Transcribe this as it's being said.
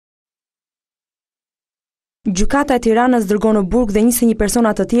Gjykata e Tiranës dërgon në burg dhe 21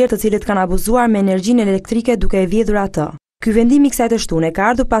 persona të tjerë të cilët kanë abuzuar me energjinë elektrike duke e vjedhur atë. Ky vendim i kësaj të shtune ka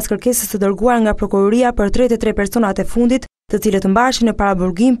ardhur pas kërkesës së dërguar nga prokuroria për 33 personat e fundit, të cilët mbaheshin në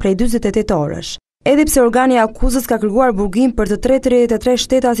paraburgim prej 48 orësh. Edhe pse organi i akuzës ka kërkuar burgim për të 33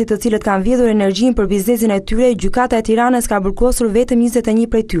 shtetasit të cilët kanë vjedhur energjinë për biznesin e tyre, gjykata e Tiranës ka burgosur vetëm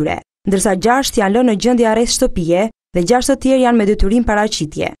 21 prej tyre, ndërsa 6 janë lënë në gjendje arrest shtëpie dhe 6 të tjerë janë me detyrim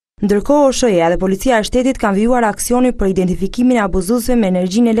paraqitje. Ndërkohë, OSH-ja dhe Policia e Shtetit kanë vijuar aksionin për identifikimin e abuzuesve me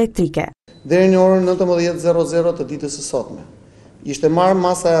energjinë elektrike. Deri në orën 19:00 të ditës së sotme, ishte marrë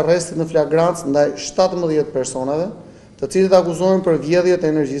masa e arrestit në flagrancë ndaj 17 personave, të cilët akuzohen për vjedhje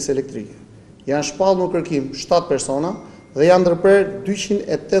të energjisë elektrike. Janë shpallur në kërkim 7 persona dhe janë ndërprerë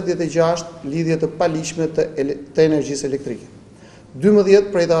 286 lidhje të paligjshme të energjisë elektrike. 12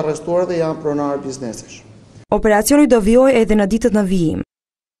 prej të arrestuarve janë pronarë biznesesh. Operacioni do vijojë edhe në ditët në vijim.